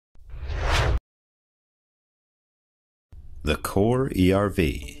The Core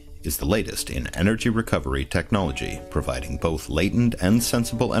ERV is the latest in energy recovery technology, providing both latent and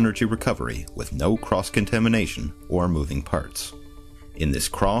sensible energy recovery with no cross-contamination or moving parts. In this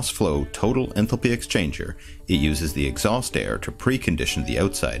cross-flow total enthalpy exchanger, it uses the exhaust air to precondition the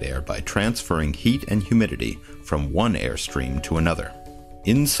outside air by transferring heat and humidity from one airstream to another.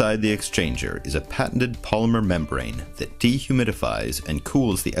 Inside the exchanger is a patented polymer membrane that dehumidifies and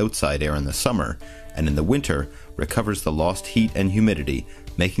cools the outside air in the summer, and in the winter recovers the lost heat and humidity,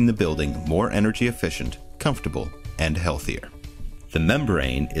 making the building more energy efficient, comfortable, and healthier. The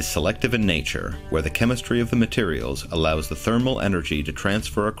membrane is selective in nature, where the chemistry of the materials allows the thermal energy to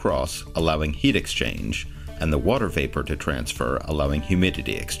transfer across, allowing heat exchange, and the water vapor to transfer, allowing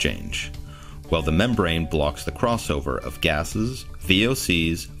humidity exchange, while the membrane blocks the crossover of gases,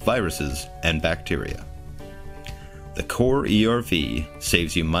 VOCs, viruses, and bacteria. The Core ERV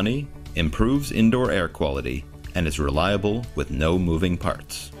saves you money, improves indoor air quality, and is reliable with no moving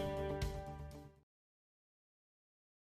parts.